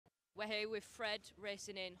We're here with Fred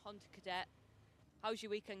racing in Honda Cadet. How's your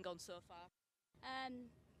weekend gone so far?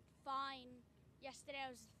 Fine. Yesterday I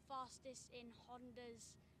was the fastest in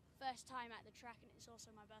Honda's first time at the track, and it's also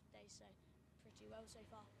my birthday, so pretty well so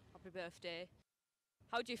far. Happy birthday.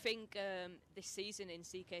 How do you think this season in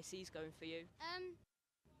CKC is going for you?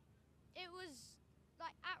 It was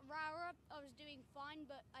like at Rowra I was doing fine,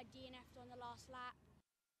 but I DNF'd on the last lap.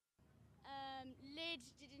 Lid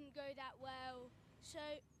didn't go that well, so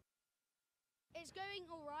it's going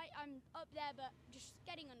all right. I'm up there, but just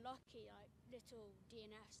getting unlucky, like little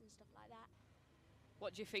DNFs and stuff like that.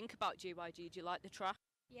 What do you think about GYG? Do you like the track?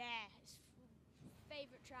 Yeah, it's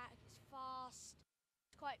favourite track. It's fast.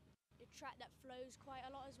 It's quite a track that flows quite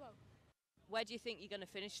a lot as well. Where do you think you're going to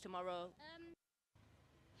finish tomorrow?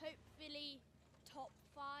 Hopefully top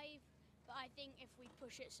 5, but I think if we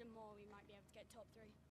push it some more, we might be able to get top 3.